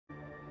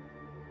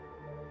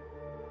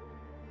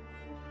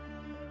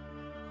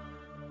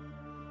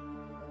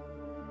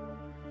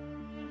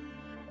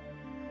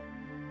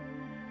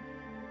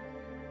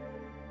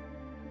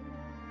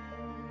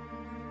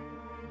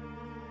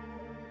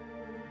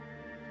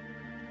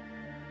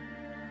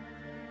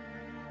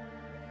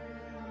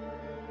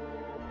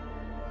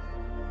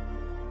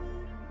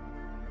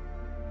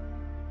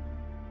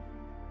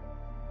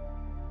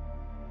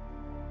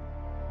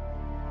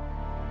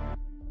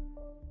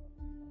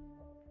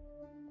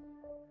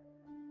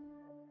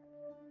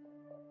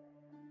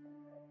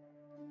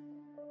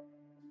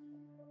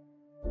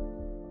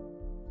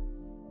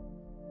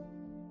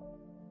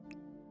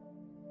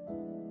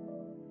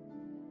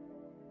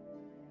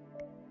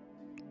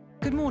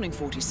Good morning,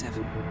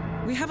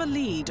 47. We have a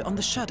lead on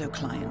the Shadow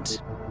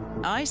client.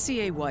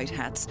 ICA White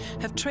Hats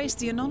have traced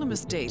the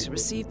anonymous data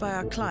received by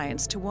our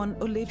clients to one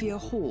Olivia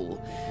Hall,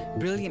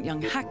 brilliant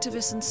young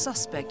hacktivist and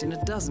suspect in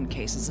a dozen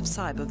cases of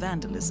cyber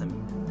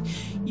vandalism.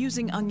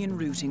 Using onion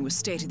routing with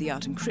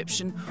state-of-the-art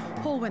encryption,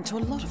 Hall went to a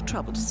lot of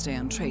trouble to stay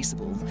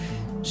untraceable.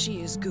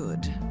 She is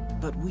good,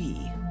 but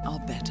we are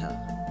better.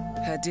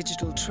 Her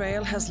digital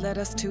trail has led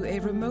us to a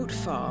remote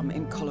farm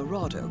in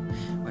Colorado,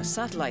 where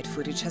satellite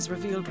footage has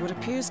revealed what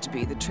appears to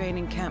be the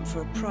training camp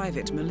for a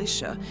private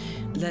militia,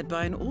 led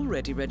by an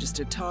already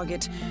registered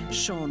target,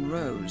 Sean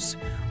Rose,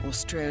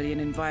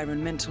 Australian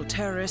environmental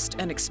terrorist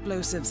and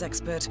explosives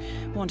expert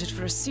wanted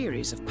for a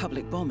series of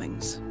public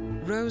bombings.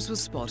 Rose was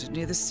spotted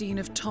near the scene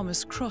of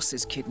Thomas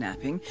Cross's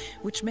kidnapping,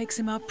 which makes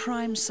him our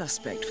prime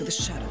suspect for the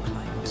Shadow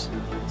client.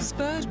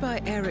 Spurred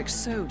by Eric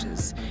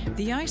Sodas,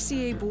 the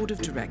ICA Board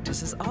of Directors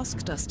has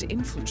asked us to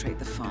infiltrate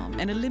the farm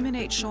and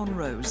eliminate Sean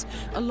Rose,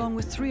 along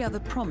with 3 other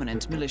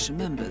prominent militia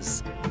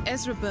members.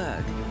 Ezra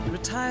Berg,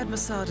 retired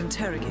Mossad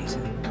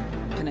interrogator,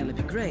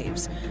 Penelope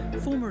Graves,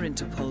 former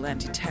Interpol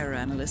anti-terror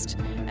analyst,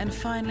 and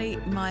finally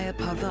Maya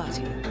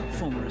Parvati,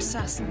 former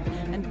assassin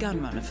and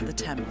gunrunner for the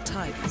Tamil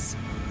Tigers.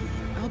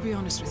 I'll be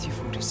honest with you,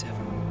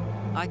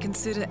 47. I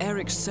consider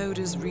Eric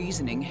Soda's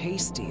reasoning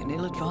hasty and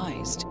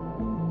ill-advised.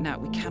 Now,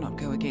 we cannot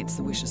go against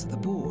the wishes of the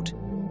board,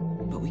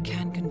 but we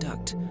can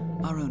conduct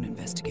our own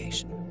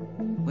investigation.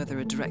 Whether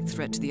a direct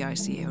threat to the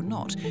ICA or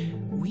not,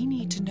 we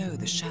need to know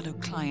the Shadow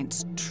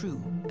client's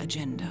true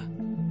agenda.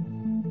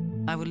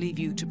 I will leave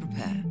you to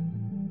prepare.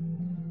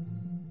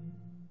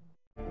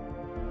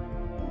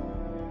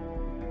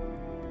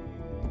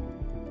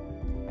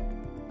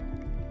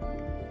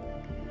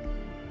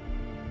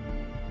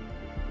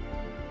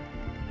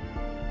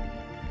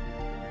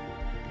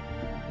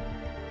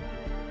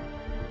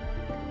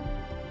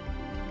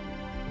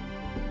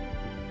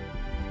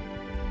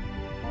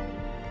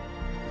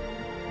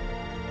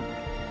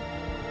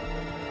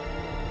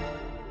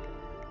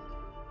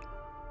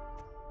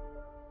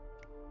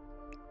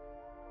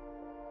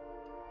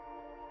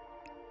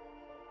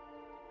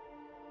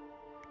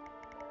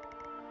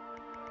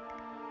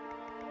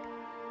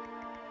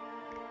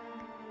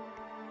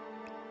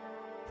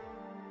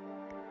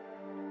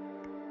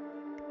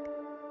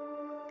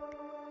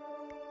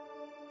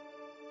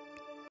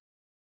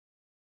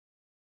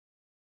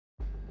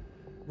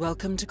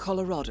 Welcome to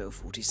Colorado,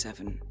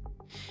 47.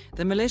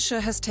 The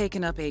militia has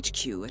taken up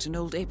HQ at an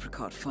old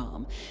apricot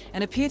farm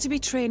and appear to be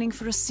training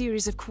for a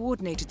series of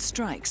coordinated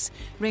strikes,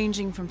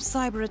 ranging from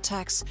cyber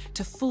attacks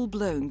to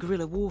full-blown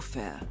guerrilla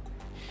warfare.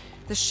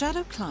 The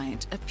Shadow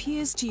client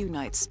appears to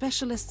unite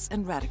specialists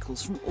and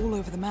radicals from all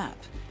over the map,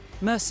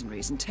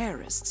 mercenaries and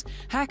terrorists,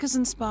 hackers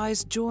and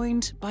spies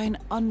joined by an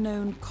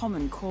unknown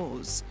common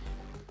cause.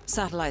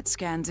 Satellite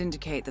scans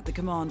indicate that the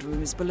command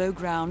room is below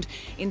ground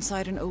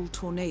inside an old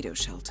tornado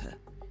shelter.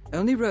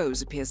 Only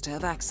Rose appears to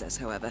have access,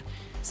 however,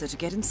 so to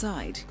get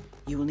inside,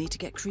 you will need to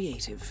get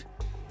creative.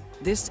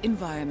 This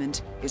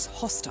environment is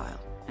hostile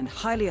and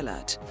highly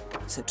alert,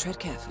 so tread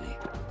carefully.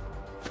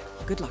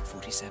 Good luck,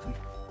 47.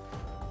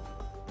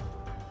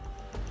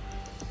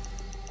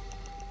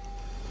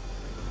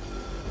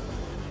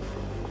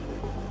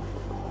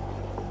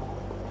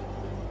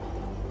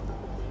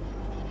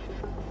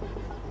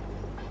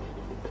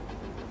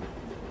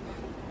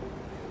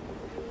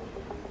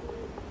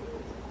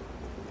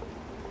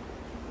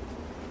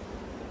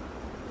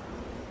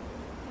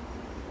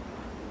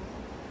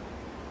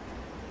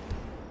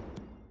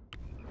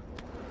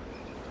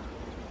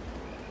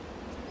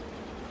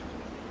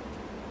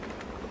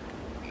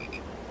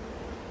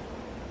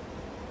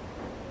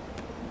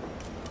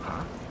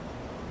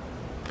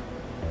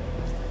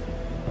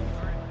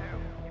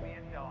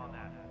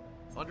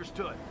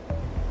 Understood.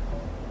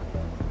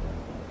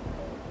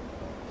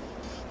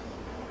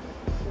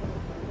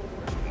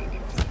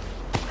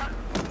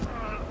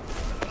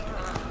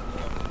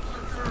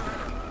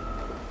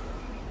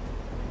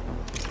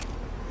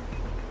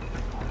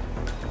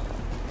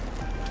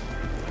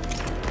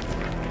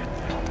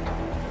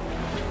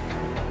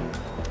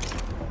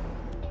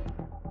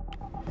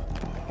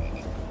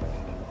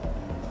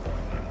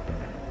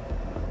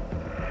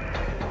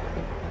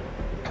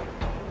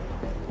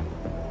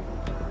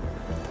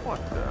 What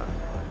the?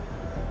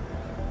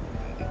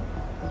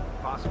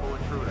 Possible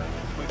intruder.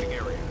 Sweeping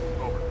area.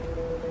 Over.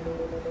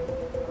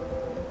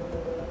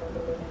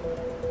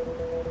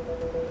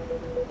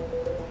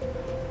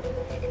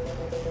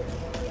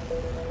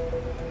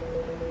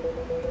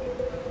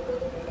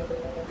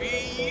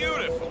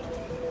 Beautiful.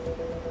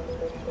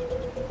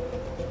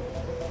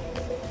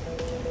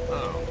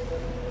 Oh.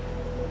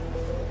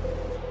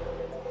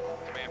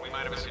 Command, we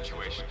might have a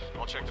situation.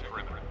 I'll check the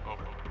perimeter.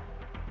 Over.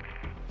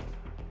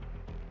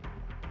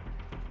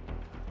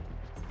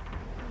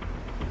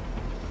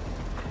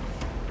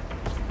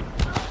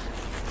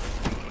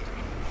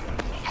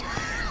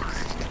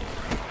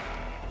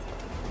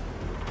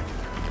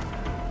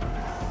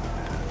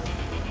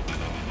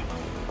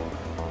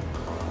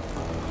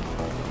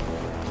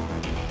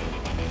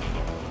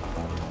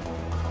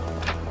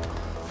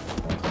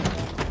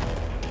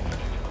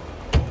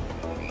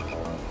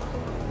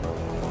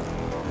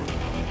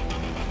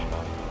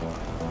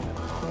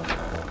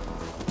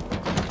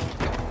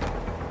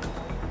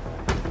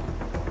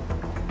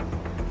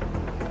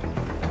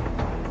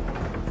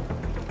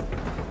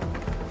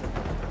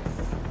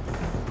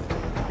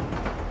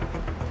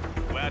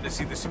 Glad to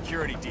see the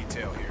security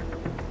detail here.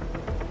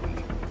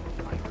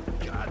 My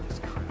God, this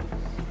crap.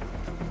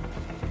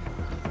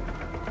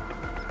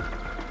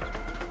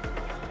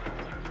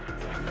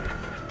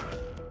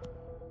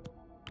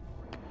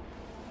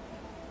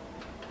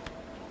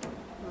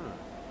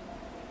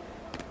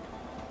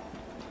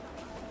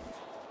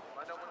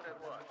 Find out what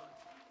that was.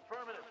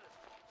 Affirmative.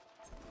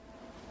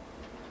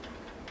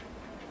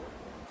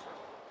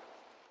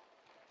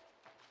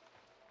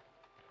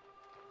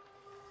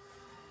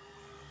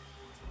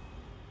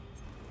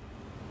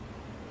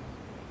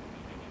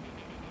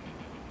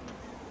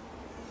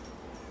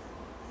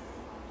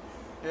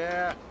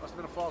 Yeah, must have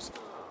been a false.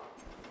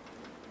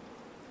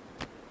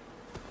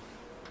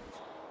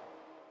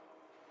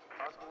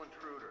 Possible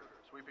intruder.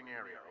 Sweeping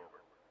area.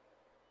 Over.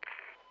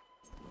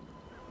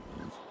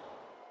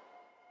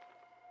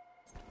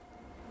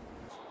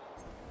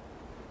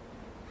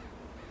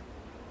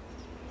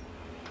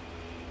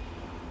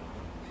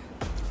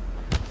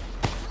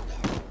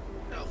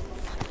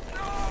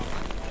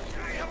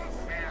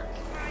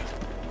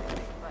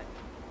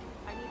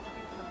 I need to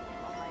do something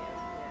on my own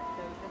here,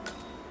 so just...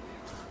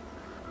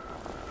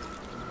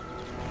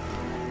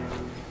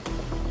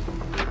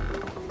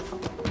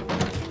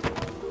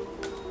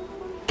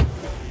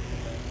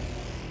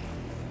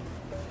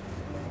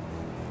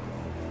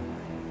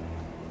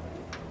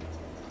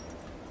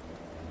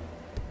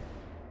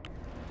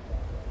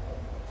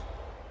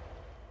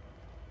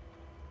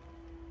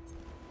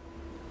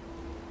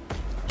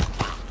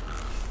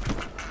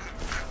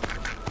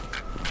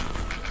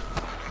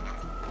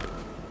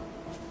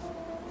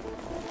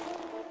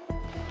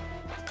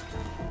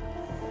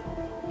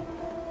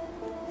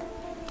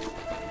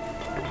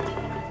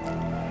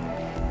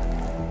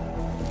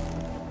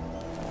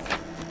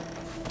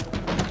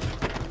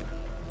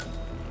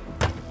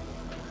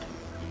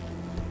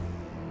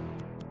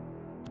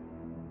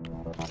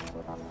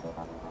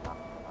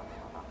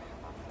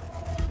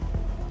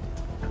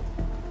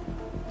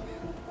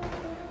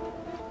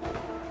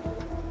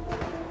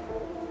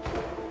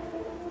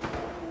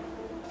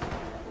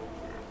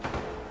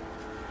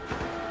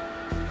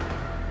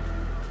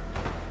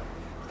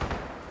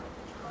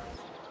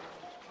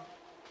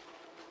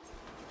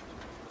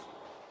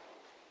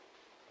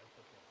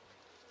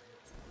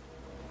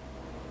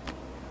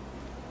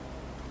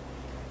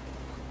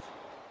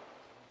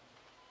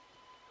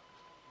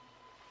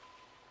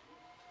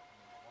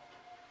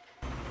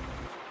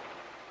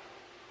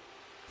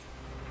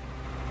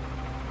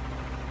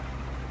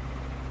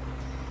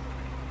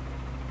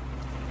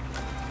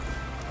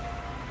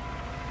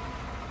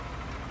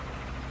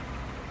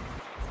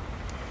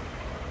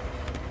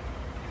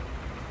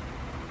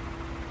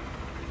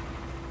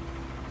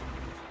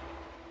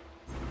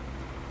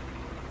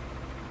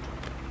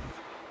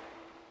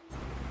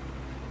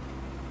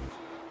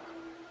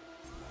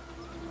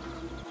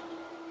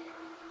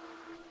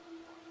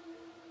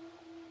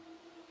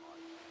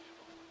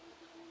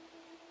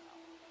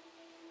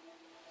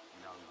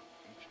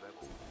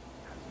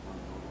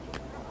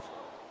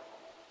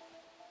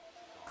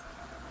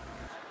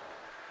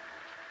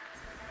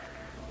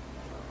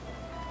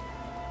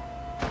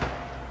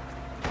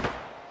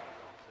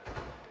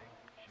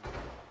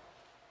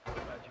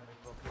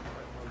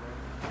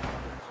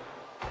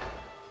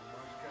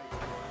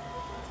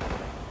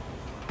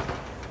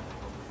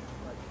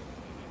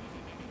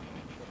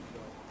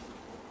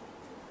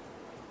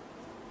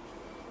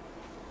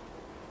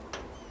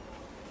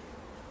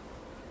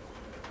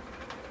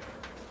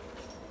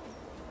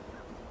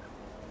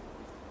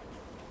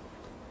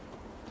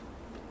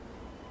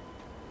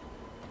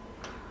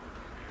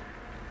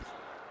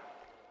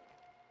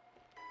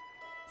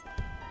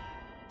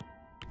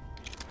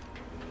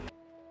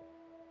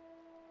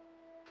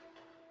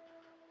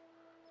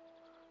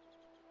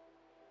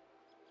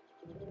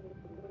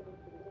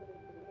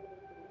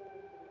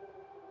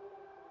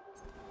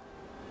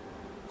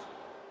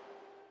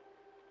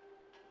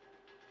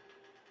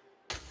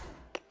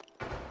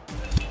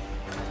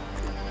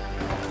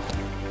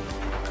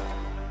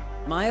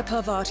 Maya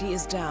Parvati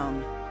is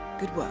down.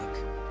 Good work.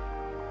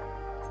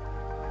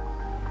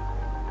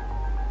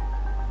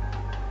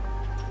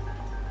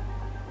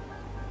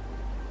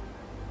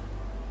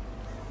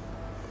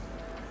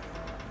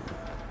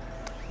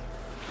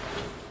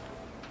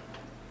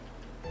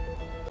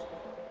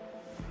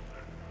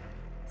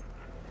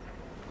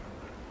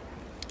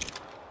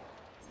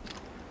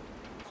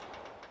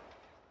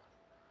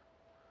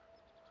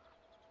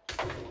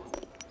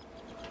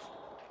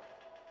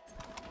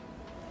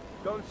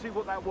 Go and see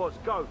what that was.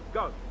 Go,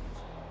 go.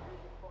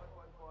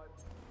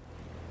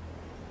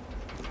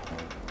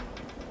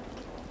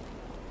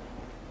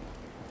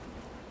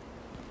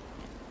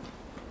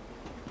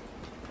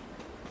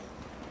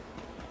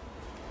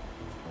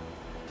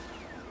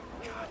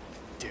 God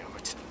damn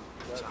it.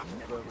 Stop.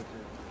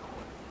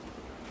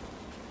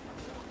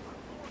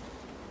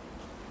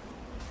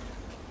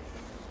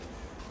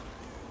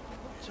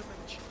 To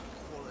mention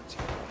quality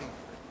people.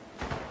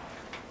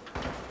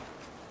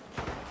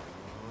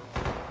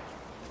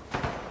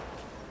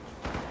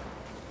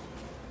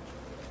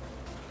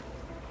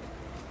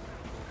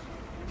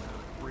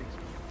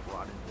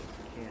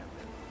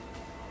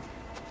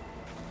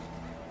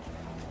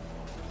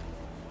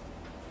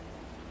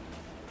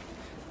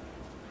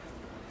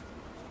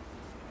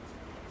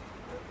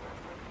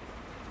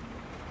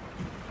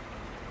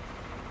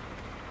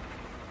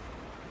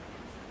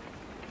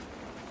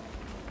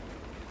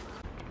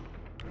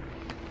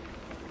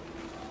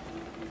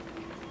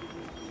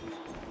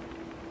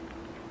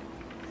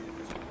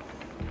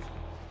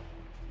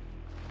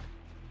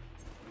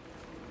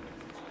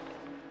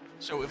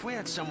 So if we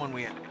had someone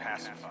we had to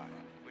pacify,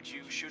 would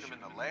you shoot him in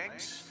the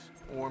legs?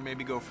 Or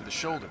maybe go for the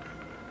shoulder?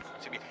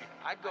 To me,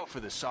 I'd go for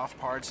the soft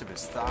parts of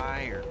his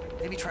thigh, or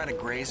maybe try to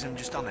graze him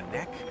just on the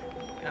neck.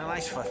 You know, a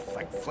nice,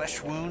 like,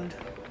 flesh wound.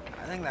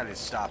 I think that'd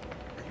stop him.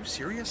 Are you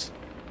serious?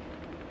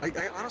 I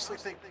honestly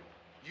think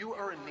you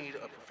are in need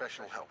of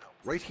professional help.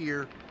 Right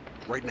here,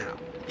 right now.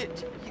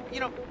 You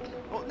know,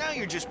 well, now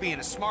you're just being a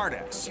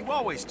smartass. You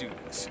always do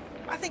this.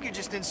 I think you're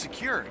just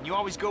insecure, and you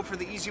always go for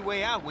the easy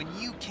way out when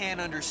you can't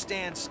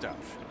understand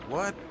stuff.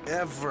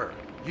 Whatever.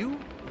 You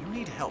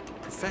need help.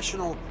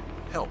 Professional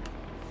help.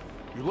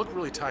 You look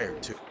really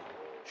tired, too. You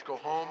should go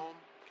home,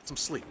 get some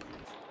sleep.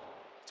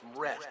 Some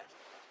rest.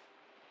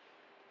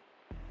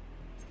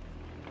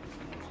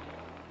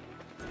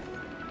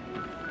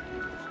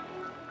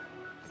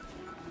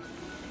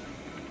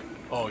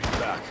 Oh, you're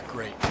back.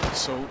 Great.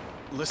 So,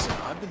 listen,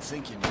 I've been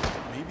thinking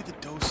maybe the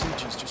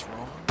dosage is just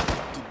wrong.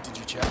 Did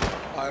you check?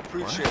 I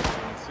appreciate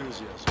your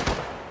enthusiasm.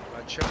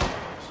 I checked the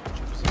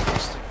dosage. It was the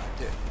first thing I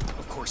did.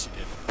 Of course you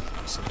did.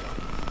 I'm so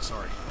dumb.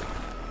 Sorry.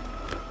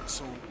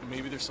 So,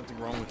 maybe there's something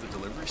wrong with the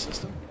delivery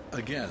system?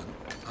 Again,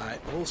 I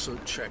also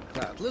checked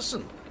that.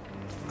 Listen,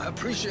 I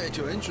appreciate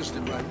your interest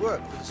in my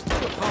work, but it's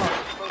still hard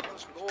to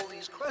focus with all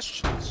these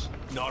questions.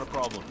 Not a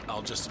problem.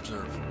 I'll just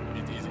observe.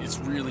 It's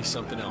really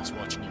something else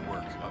watching you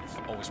work.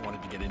 I've always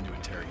wanted to get into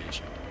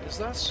interrogation. Is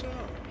that so?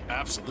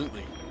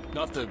 Absolutely.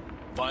 Not the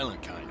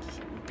violent kind.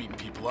 Beating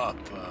people up,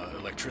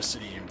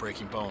 electricity and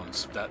breaking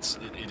bones.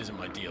 It isn't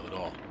my deal at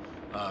all.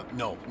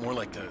 No, more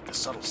like the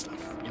subtle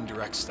stuff,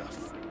 indirect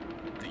stuff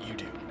that you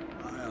do.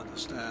 I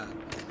understand.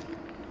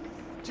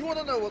 Do you want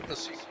to know what the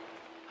secret?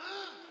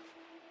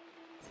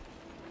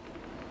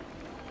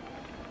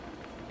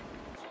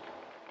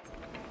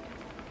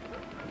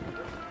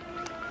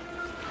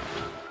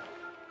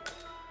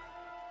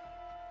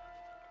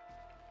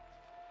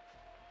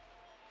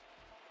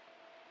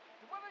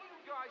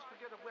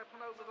 Forget a weapon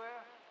over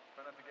there?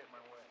 Try not to get in my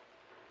way.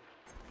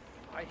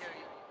 I hear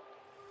you.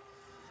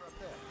 It's up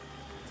there.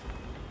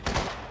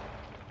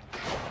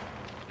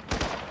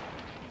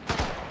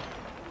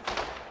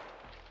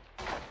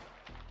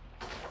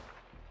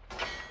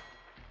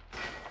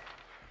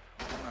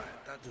 Alright,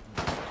 that didn't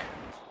work.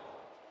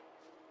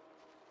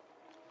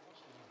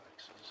 What's the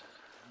Alexis?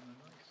 And a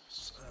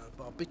nice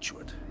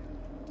barbiturate.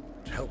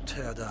 It helped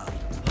tear down.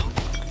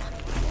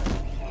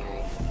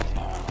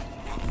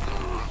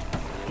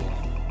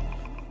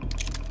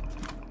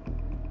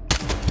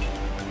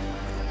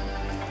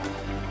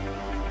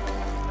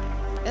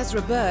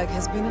 Ezra Berg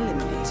has been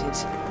eliminated.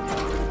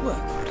 Good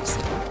work,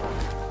 47.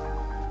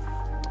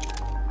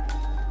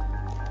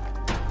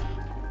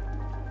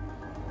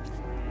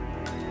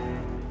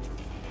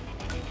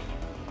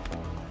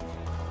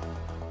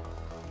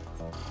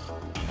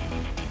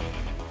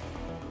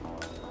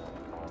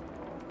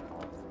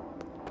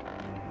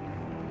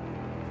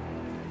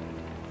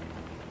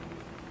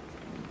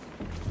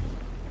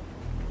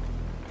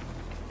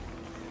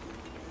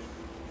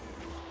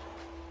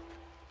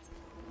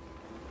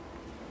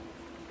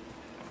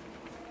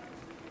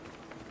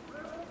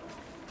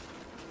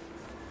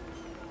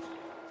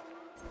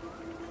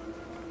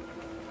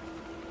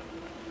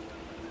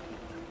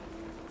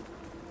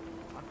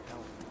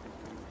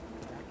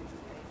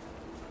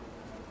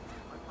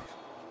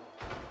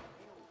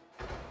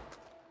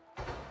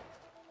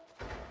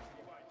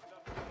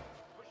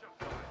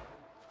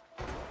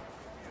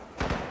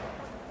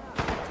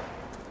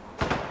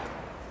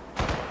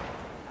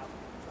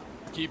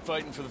 Keep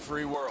fighting for the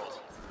free world.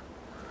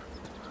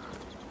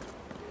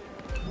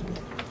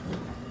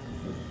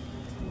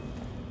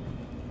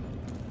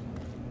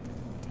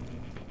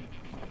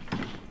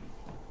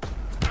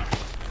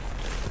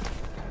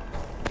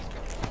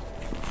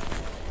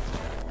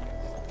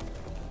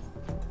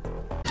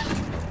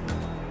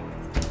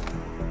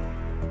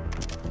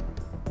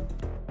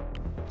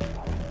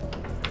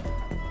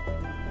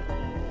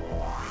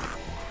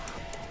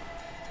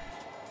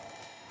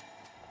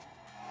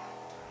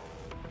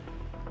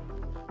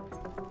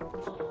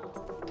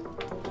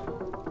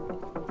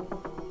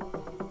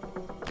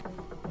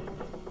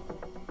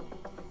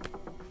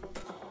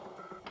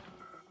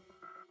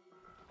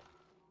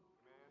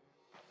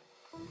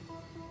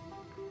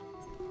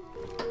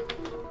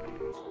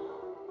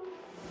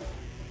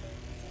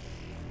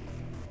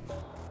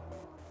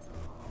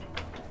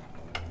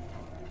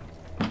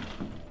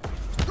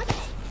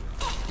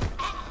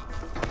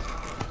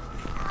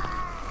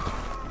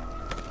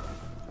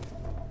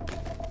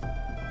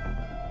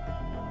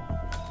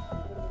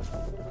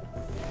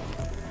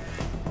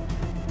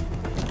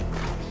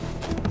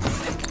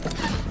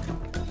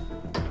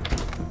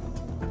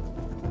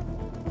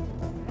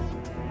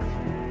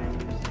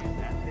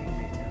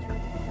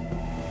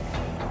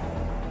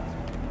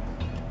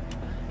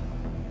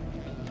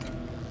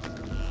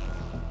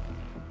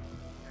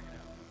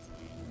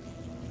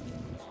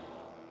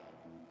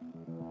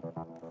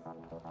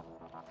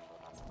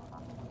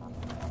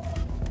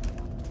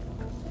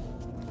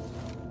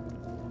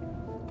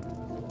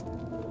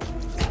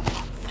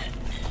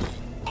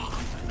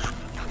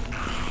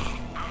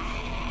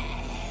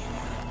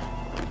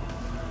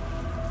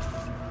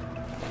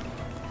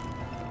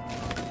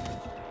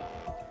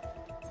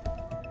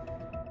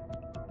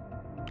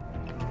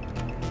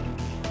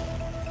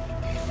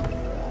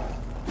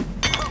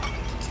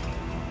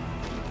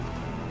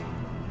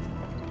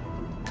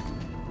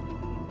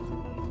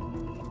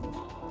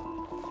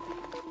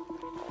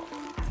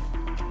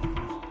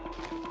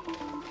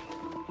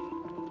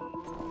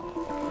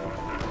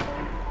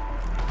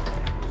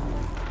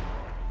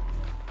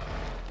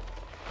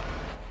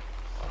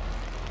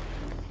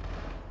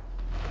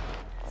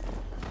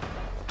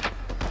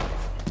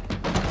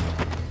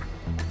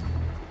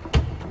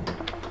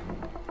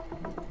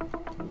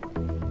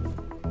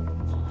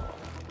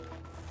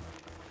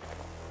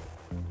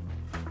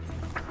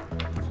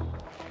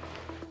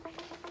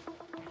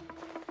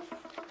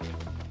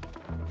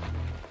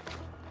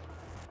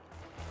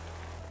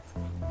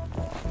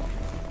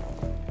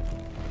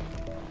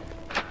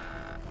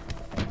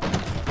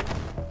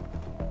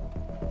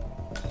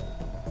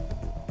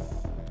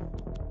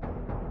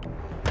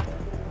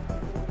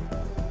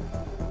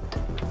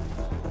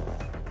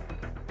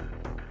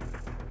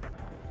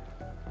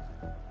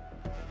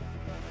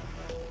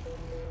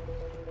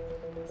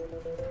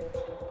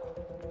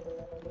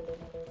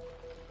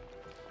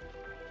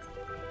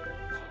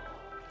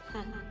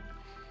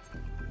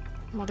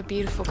 What a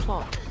beautiful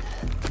plot.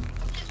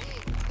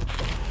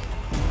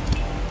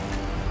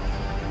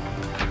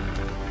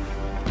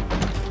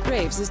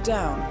 Graves is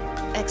down.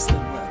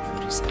 Excellent work,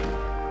 47.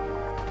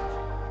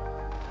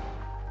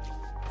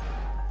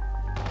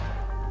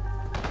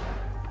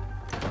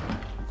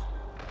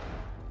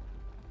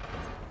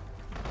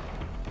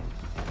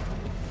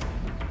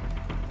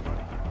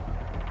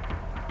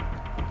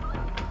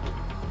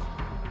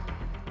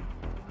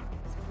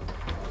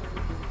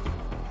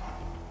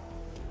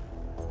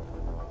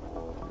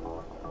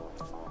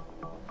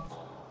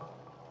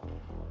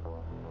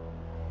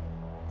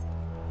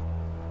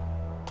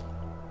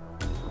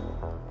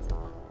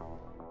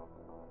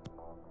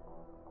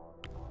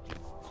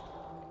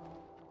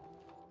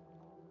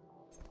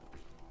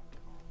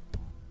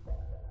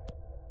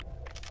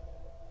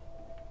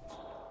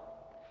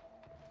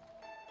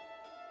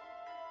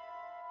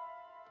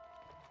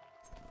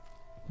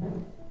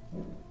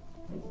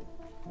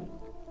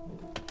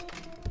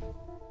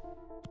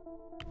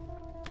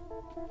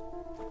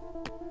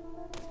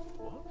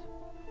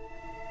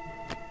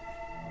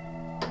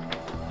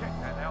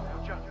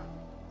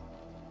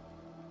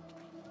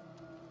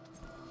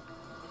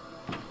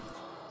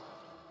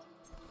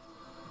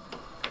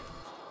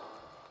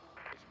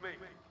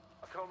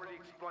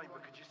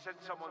 But could you send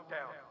someone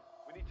down?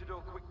 We need to do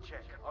a quick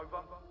check.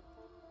 Over.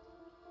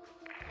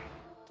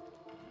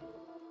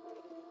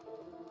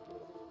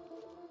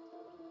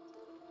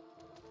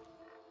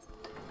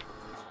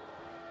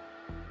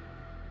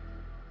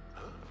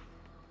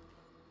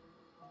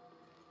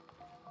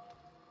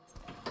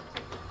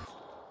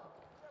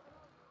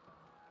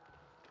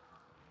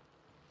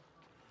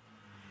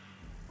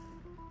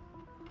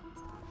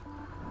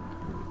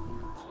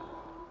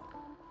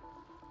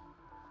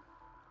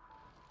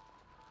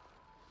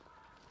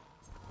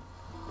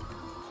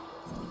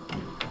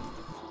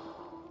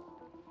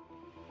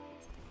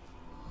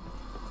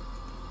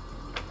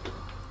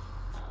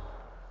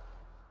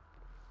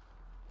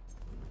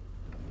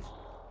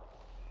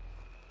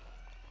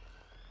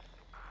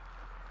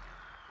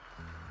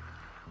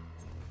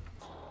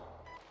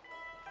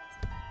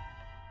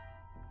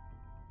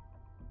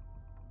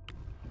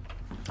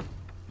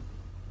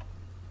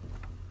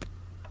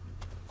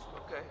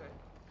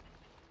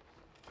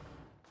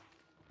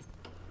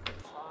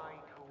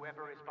 Find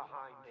whoever is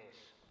behind this.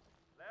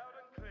 Loud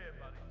and clear,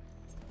 buddy.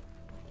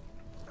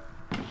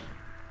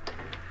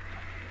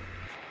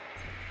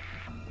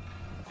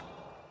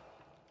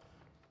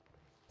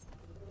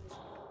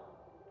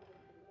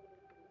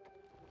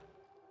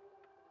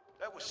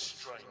 That was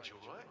strange,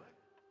 all right?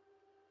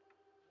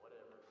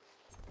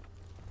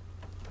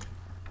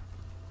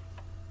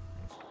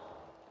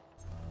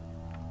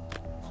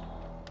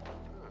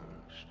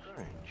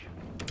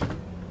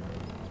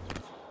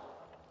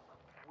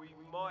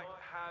 Might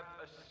have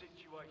a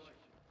situation.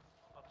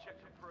 I'll check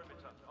the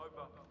perimeter.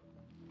 Over.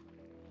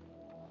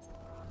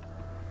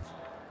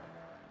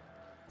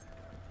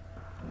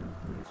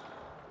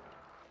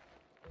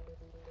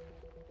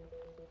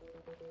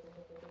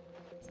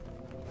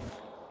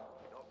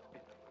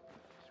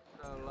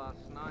 So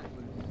last night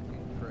was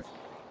interesting.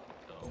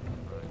 Oh,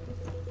 right.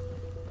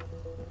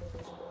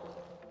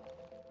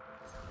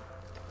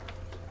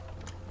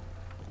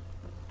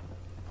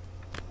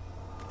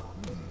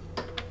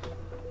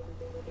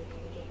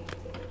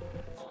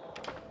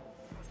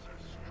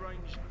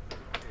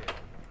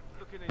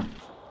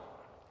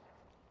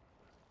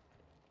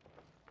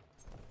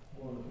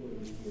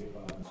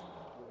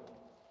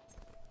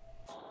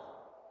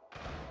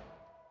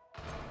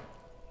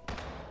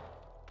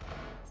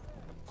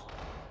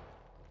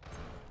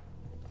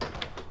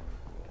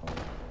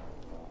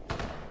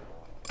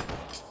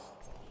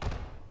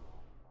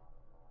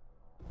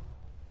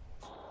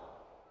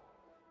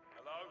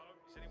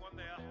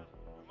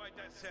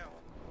 Sound.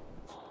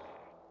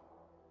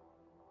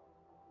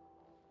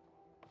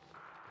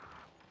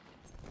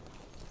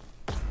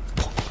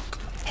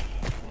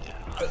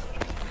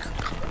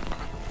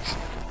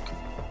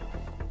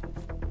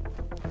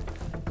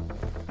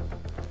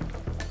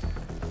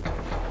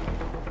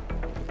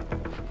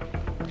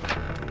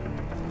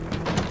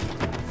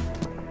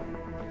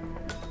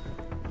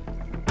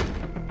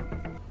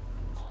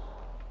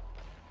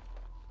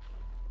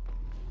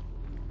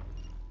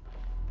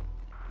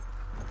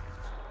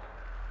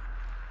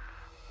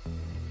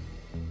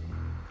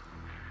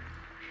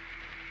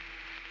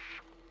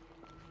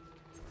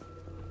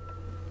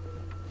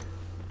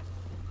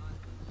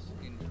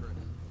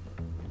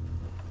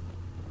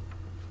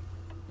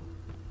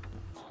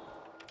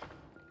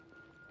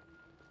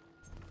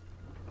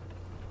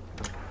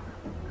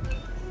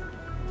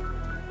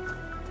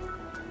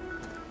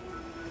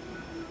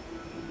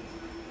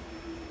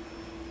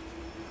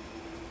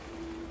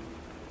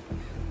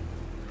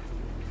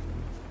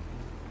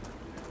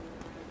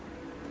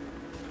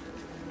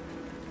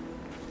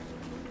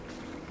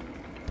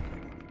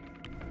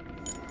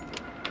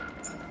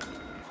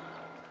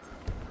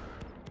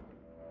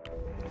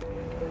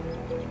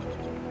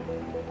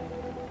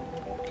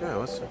 Okay,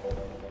 let's see.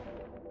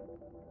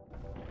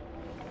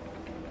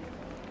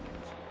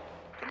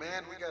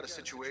 Man, we got a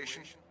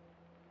situation.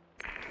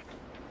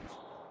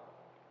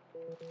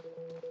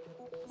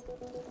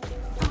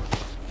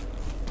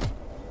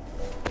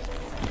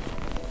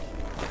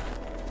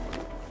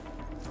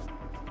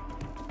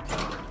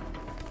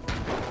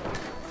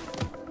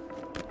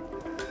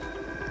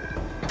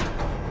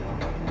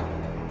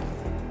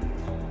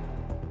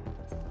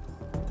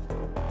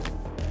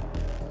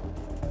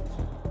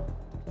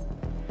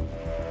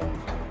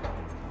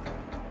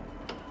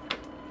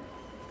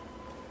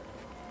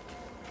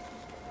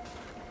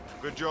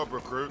 Good job,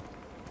 recruit.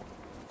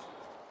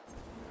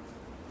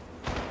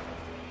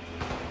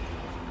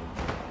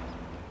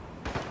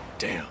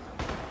 Damn.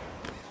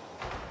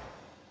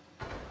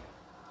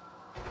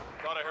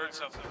 Thought I heard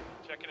something.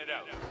 Checking it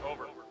out.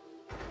 Over.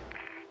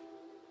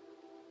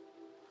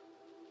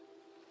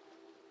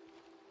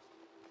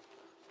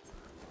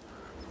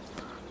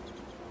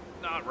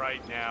 Not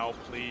right now,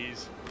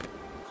 please.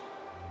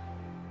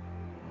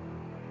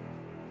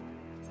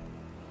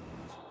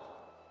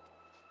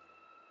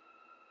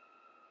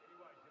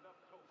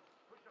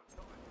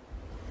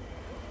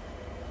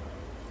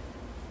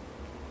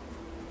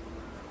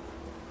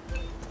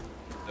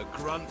 The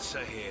grunts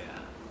are here.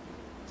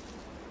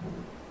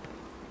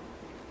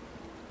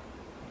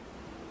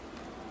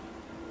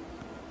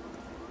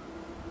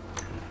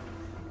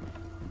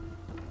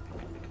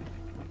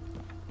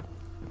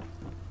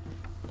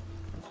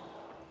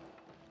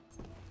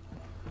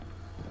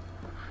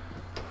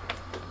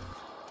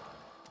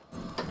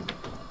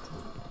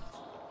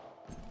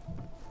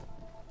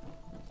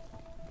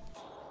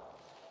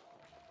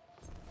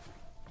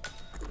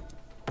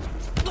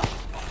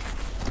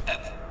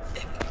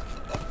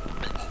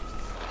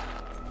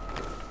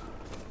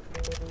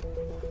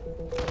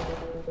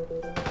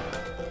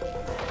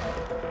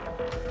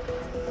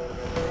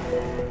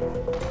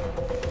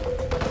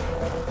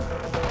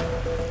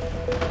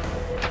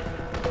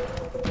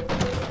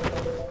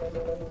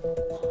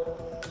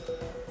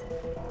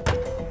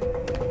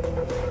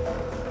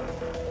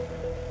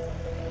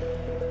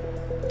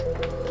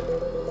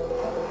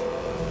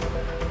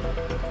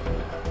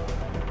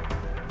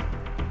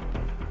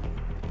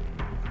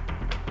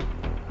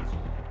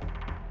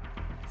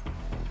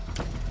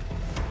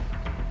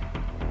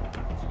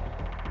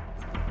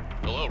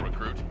 Hello,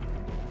 recruit.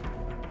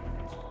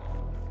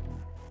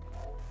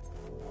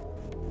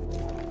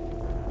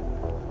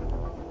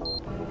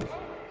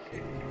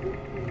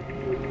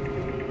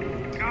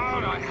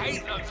 God, I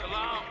hate those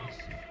alarms.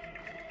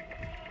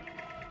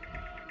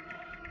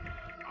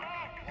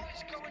 Oh, what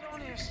is going on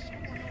here? So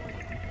annoying.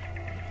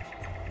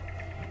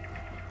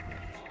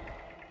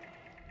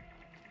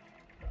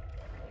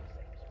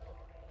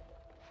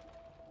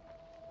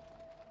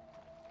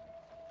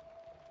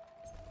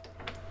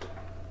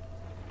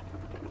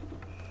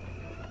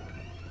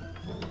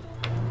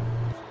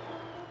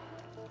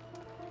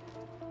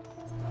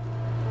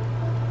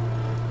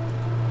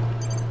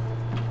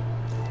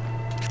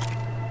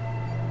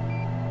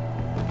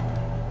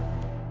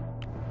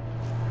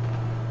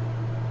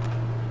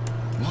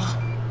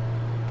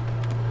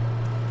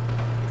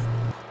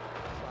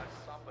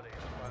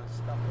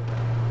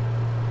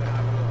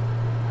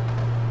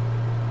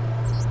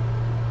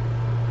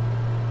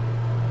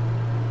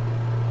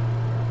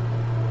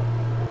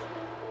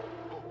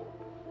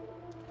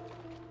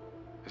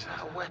 Is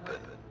that a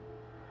weapon?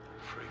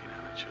 Freaking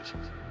amateurs.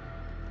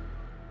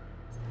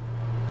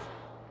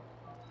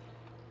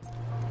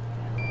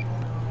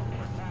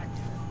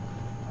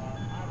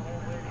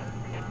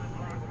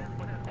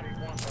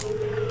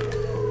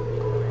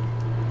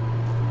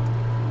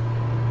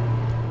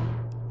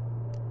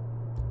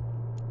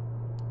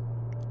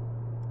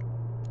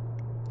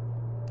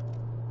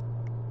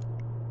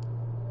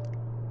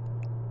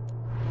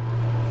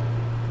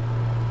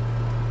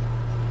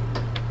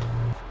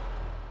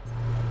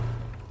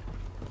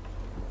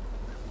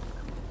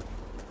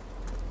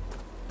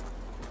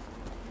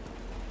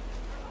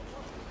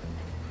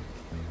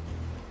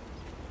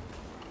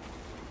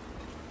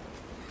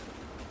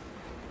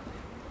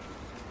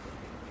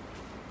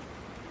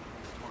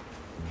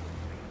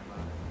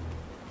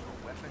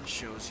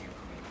 Shows you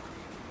who you are.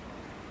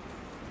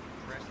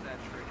 Press that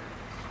trigger.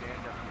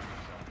 Stand up for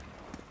yourself.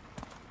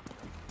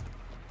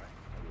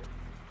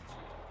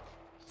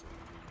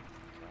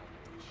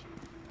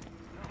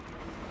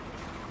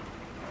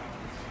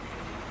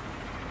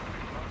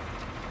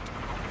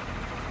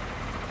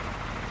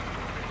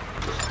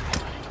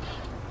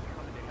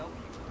 Coming to help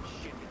you.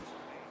 Shit.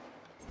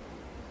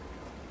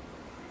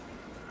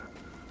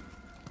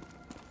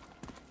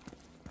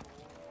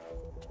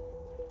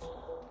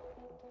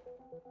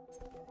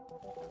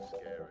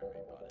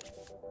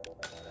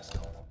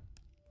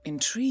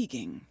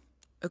 Intriguing.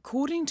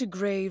 According to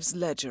Graves'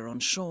 ledger on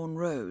Sean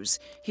Rose,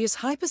 he is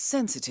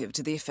hypersensitive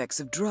to the effects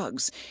of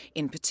drugs,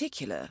 in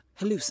particular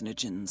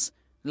hallucinogens.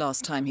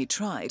 Last time he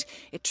tried,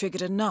 it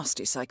triggered a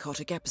nasty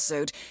psychotic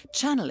episode,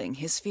 channeling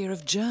his fear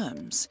of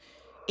germs.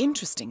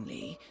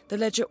 Interestingly, the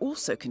ledger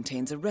also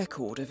contains a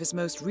record of his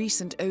most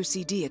recent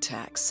OCD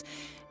attacks: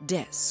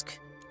 desk,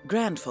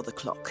 grandfather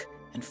clock,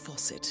 and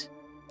faucet.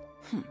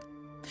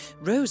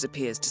 Rose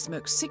appears to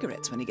smoke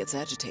cigarettes when he gets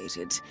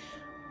agitated.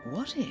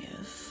 What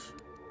if...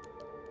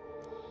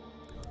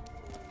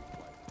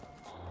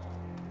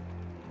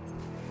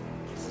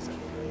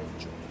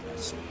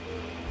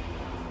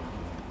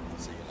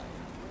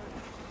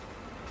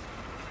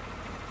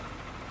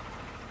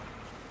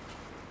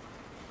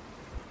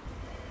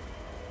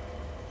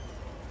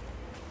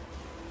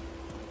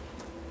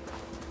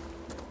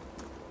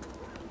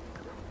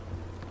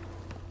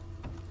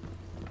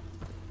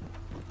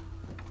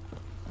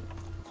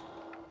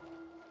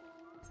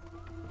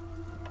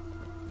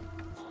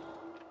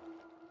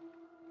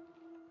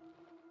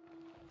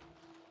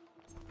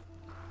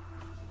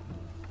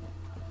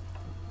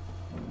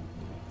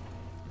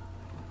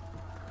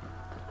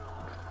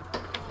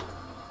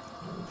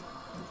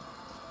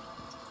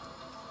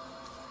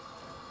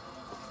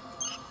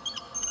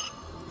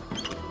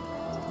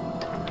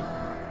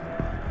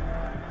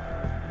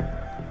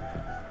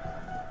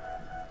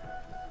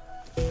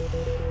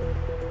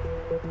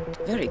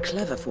 Very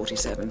clever,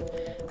 47.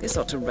 This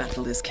ought to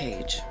rattle this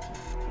cage.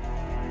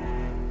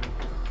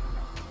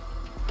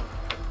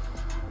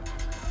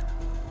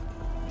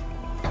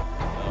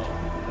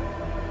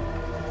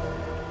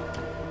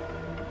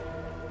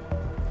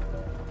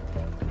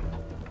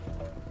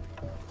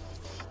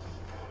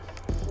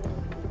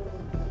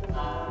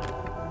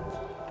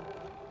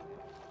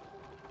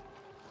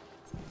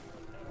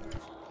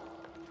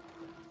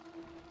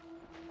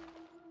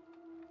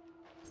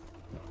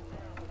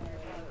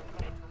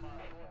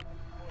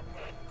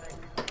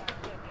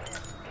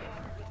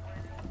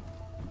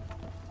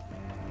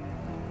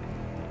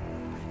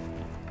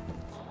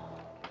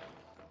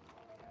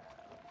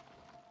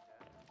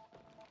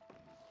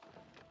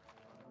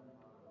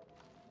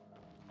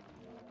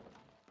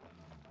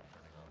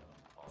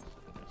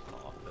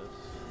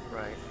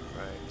 Right.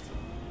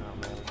 Oh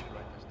man, we should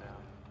write this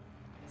down.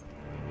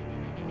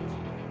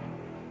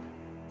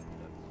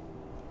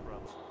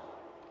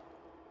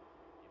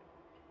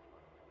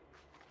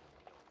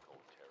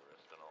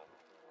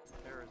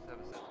 Terrorists have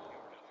a sense of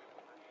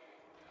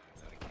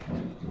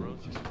humor.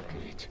 Rose is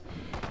great.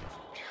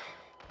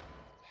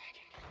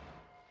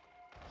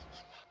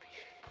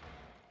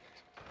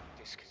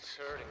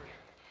 Disconcerting.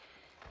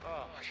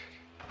 Oh,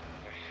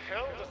 the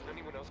hell doesn't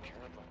anyone else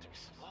care about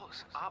this?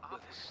 Close up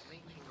with us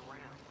sneaking around.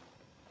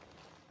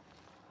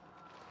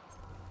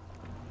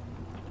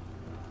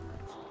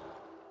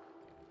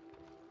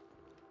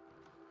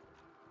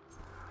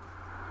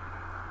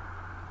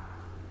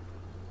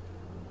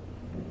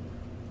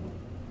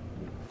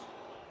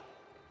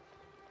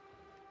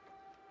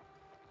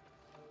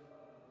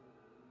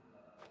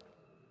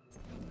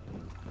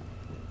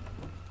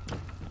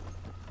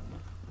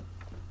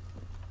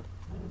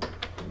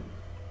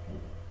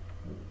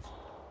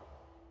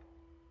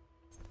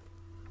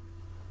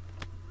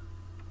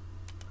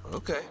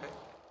 Okay.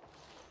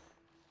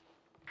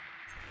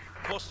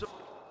 Possible.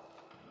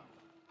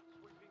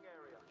 Sweeping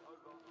area.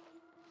 Over.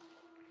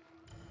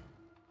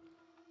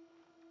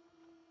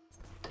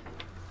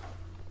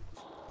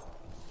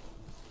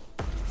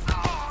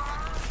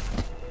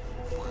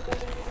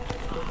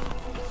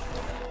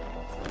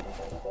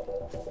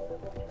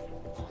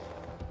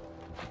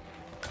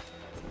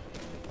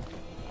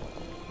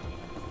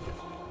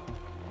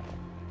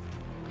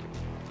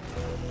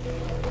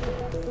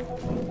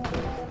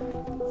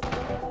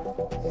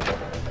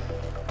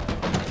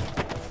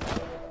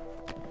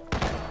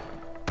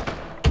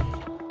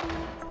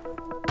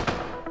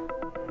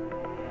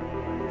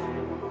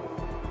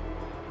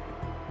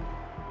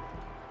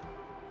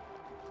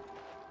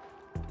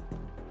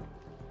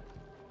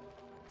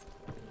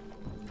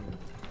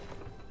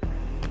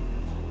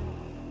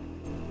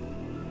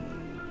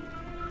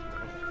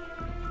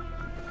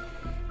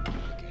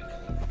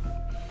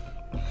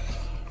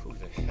 Who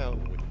the hell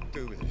would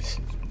do this?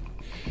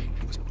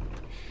 It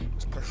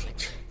was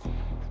perfect.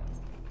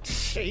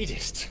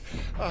 Sadist.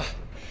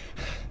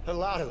 A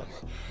lot of them.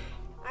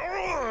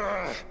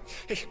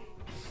 It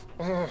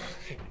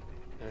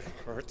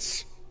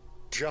hurts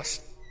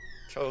just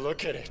to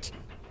look at it.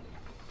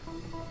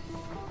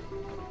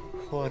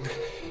 1,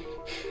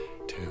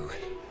 2,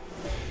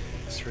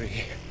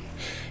 3.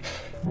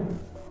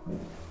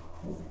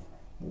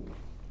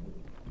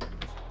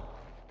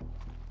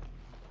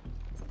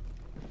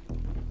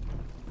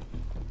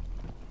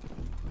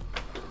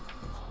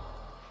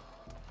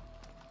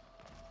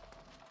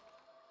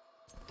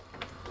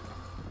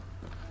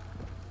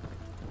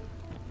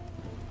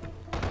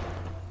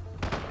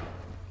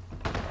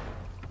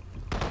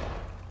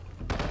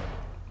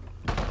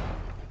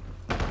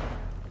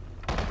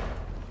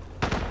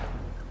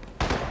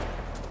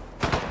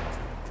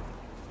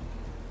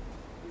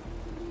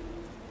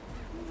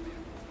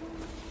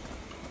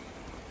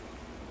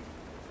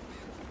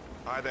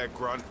 Hi there,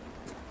 Grunt.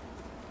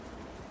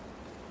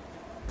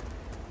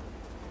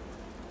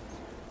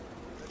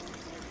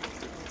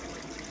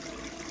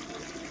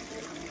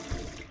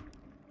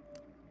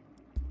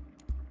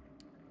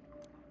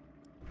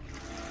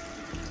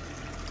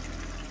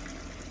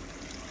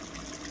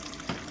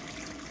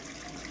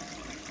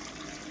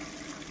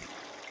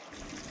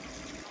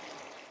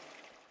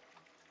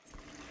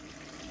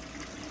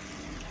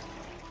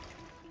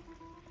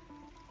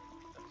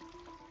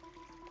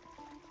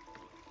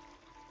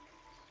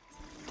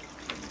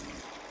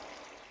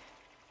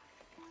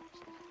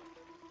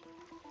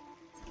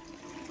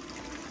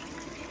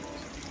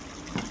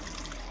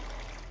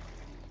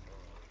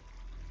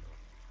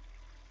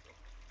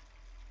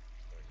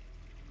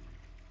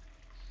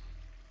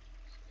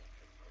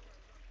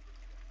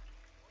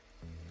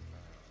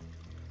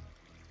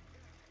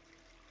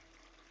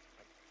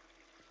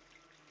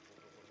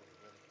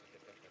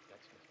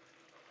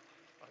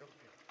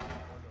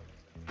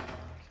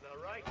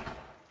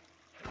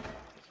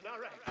 all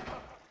right. No.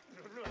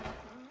 Okay.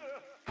 No.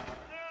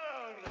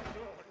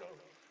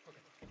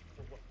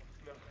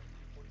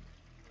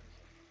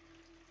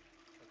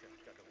 Okay,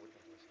 God, no, what's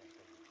happening?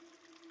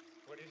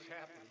 What is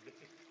happening? This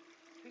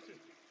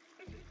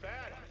is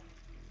bad.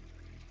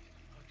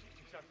 Oh,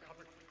 Jesus, I'm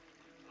covered.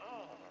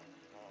 Oh,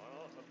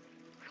 I'm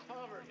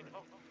covered, you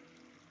know.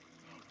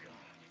 Oh,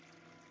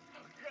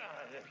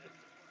 God.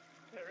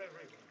 They're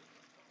everywhere.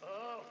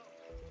 Oh,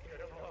 get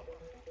them off.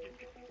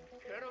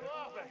 Get them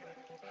off.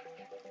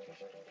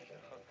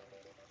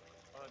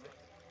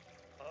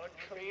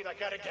 Unclean. I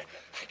gotta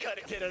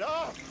get it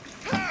off.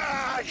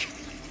 Ah!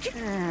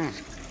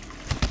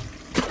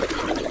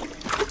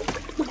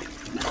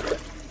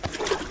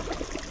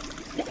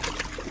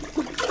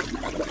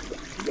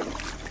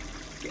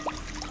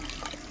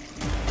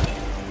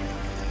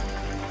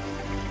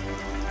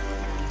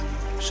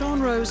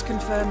 Sean Rose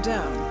confirmed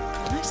down.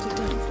 Nicely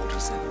done,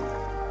 47.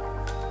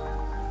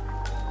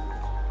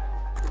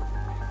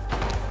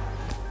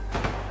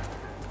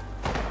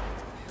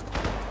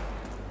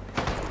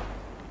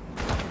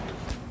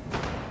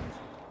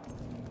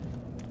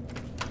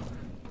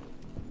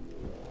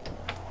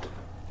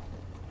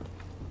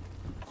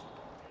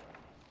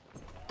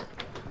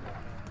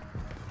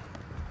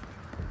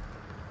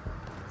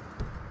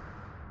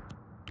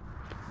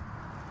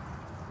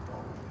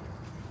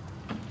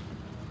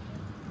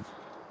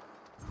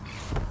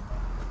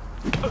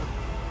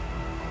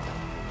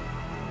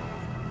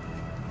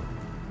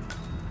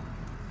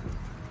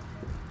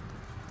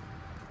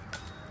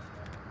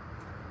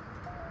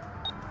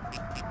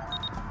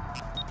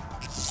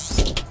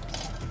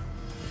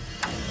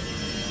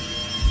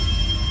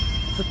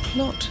 The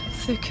plot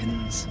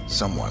thickens.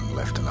 Someone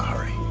left in a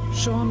hurry.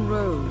 Sean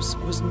Rose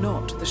was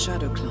not the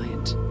Shadow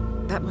client.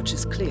 That much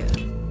is clear.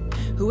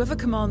 Whoever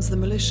commands the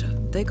militia,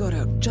 they got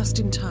out just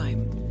in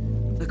time.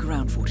 Look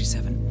around,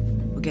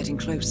 47. We're getting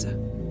closer.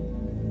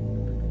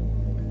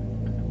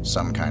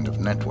 Some kind of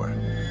network.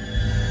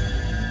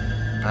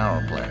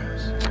 Power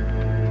players.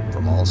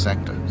 From all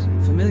sectors.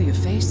 Familiar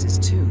faces,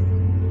 too.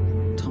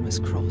 Thomas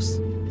Cross.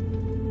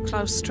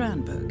 Klaus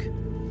Strandberg.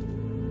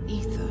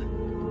 Ether.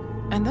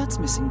 And that's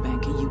missing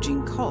banker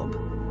Eugene Cobb.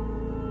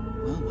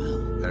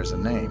 Well. There's a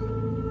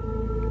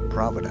name.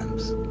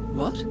 Providence.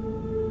 What?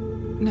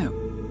 No,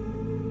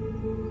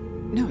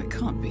 it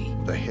can't be.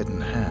 The Hidden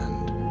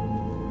Hand.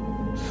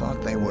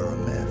 Thought they were a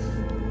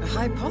myth. A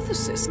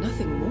hypothesis,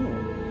 nothing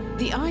more.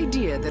 The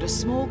idea that a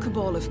small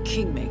cabal of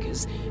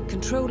kingmakers,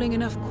 controlling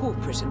enough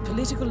corporate and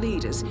political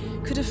leaders,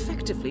 could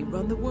effectively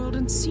run the world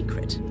in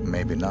secret.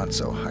 Maybe not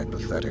so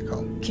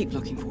hypothetical. Keep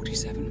looking,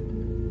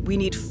 47. We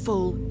need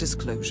full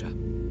disclosure.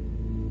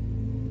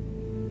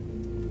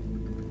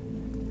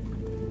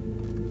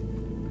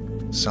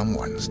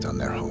 Someone's done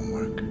their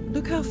homework.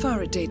 Look how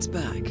far it dates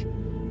back.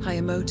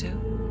 Hayamoto,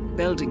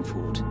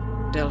 Beldingford,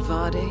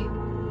 Delvade.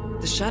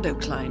 The Shadow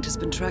client has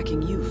been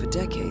tracking you for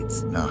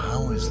decades. Now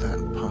how is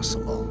that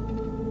possible?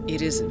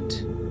 It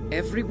isn't.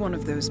 Every one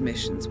of those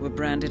missions were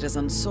branded as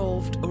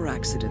unsolved or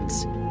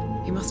accidents.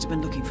 He must have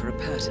been looking for a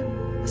pattern,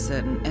 a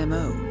certain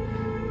MO,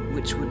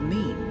 which would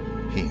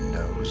mean... He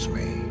knows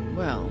me.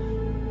 Well,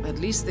 at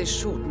least this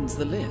shortens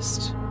the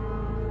list.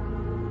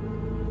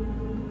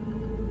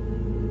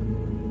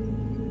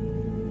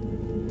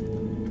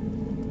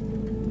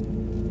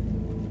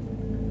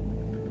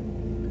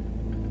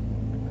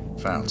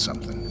 Found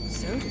something.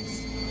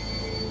 Sodas?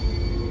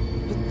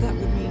 But that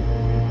would mean...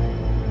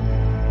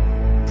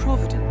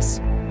 Providence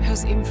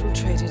has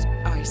infiltrated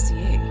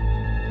ICA.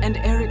 And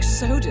Eric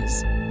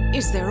Sodas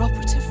is their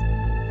operative.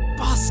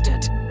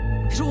 Bastard!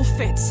 It all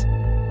fits.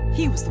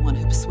 He was the one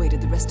who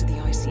persuaded the rest of the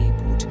ICA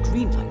board to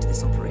greenlight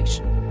this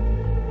operation.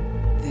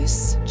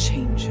 This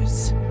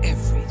changes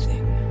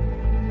everything.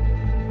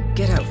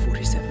 Get out,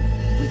 47.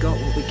 We got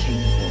what we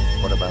came for.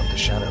 What about the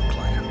Shadow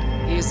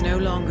client? He is no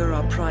longer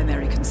our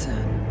primary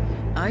concern.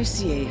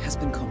 ICA has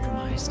been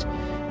compromised.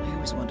 I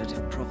always wondered if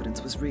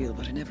Providence was real,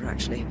 but I never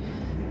actually...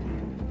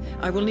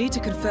 I will need to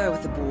confer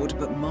with the board,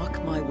 but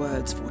mark my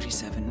words,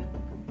 47.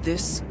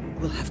 This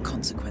will have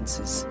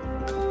consequences.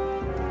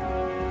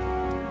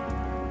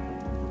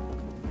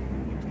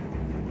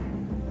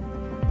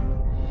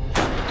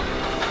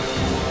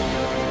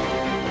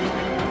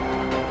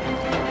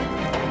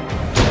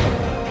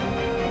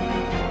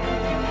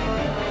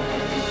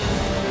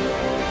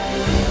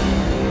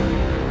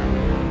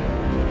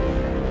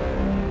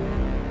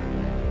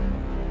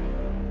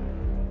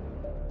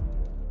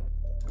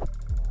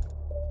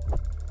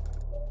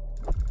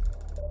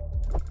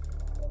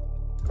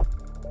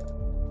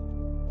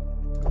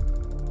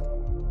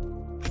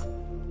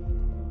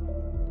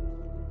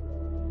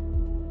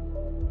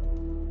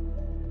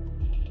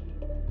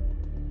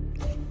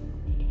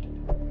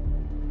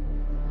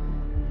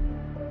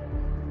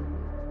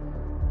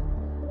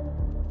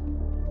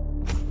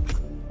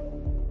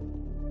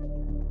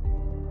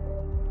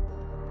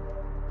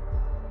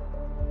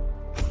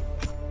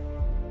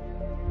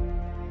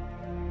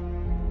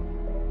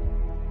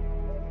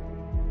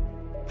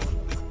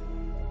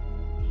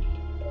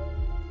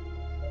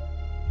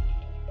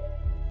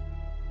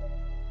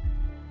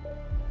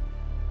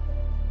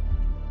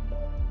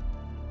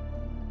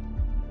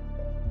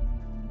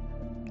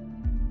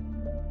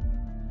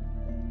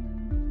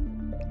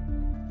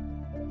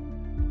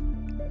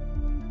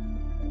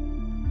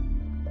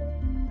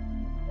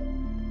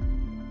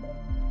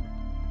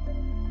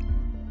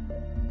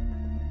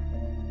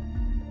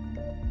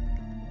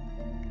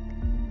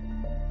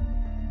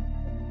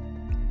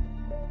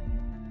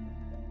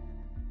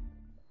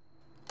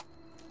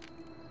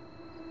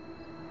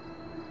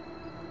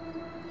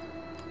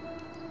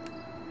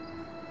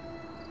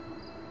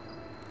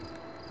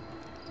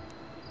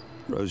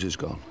 Rose is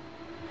gone.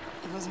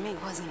 It was me,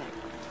 wasn't it?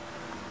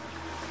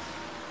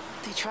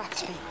 They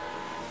tracked me.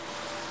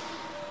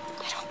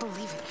 I don't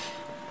believe it.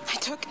 I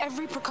took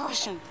every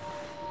precaution.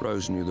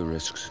 Rose knew the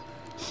risks.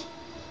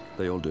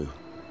 They all do.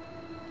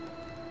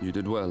 You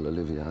did well,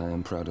 Olivia. I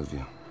am proud of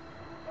you.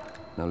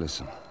 Now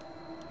listen.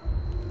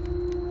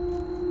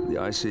 The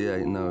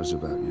ICA knows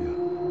about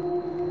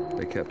you.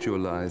 They kept you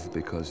alive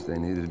because they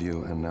needed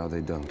you, and now they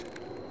don't.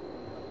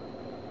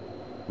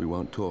 We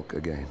won't talk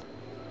again.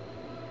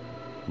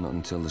 Not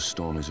until the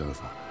storm is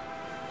over.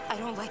 I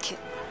don't like it.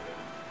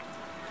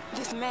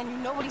 This man, you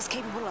know what he's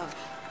capable of.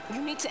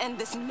 You need to end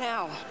this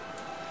now.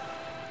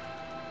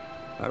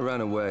 I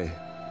ran away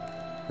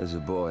as a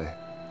boy.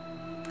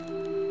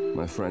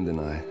 My friend and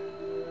I.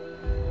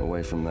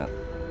 Away from that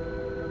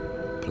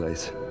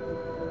place.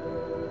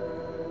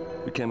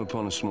 We came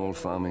upon a small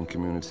farming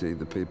community.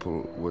 The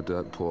people were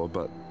dirt poor,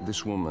 but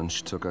this woman,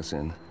 she took us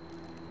in.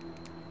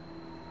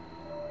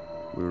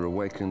 We were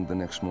awakened the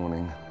next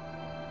morning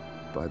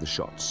by the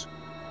shots.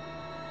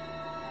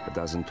 A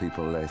dozen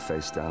people lay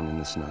face down in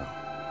the snow.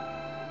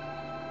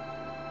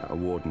 Our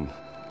warden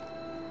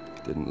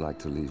didn't like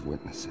to leave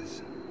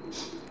witnesses.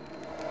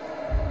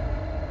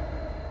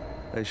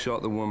 They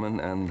shot the woman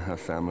and her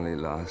family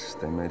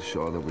last. They made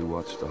sure that we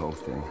watched the whole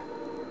thing.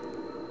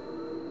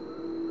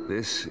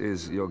 This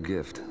is your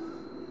gift,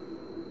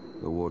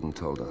 the warden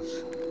told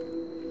us.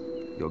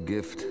 Your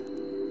gift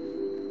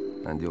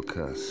and your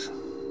curse.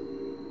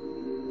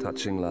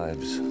 Touching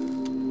lives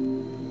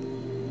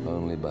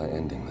only by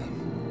ending them.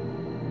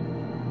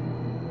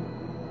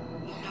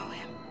 You know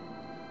him.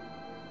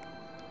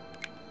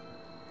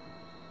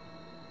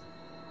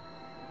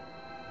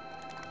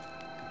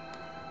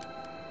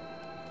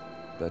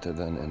 Better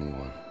than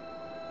anyone.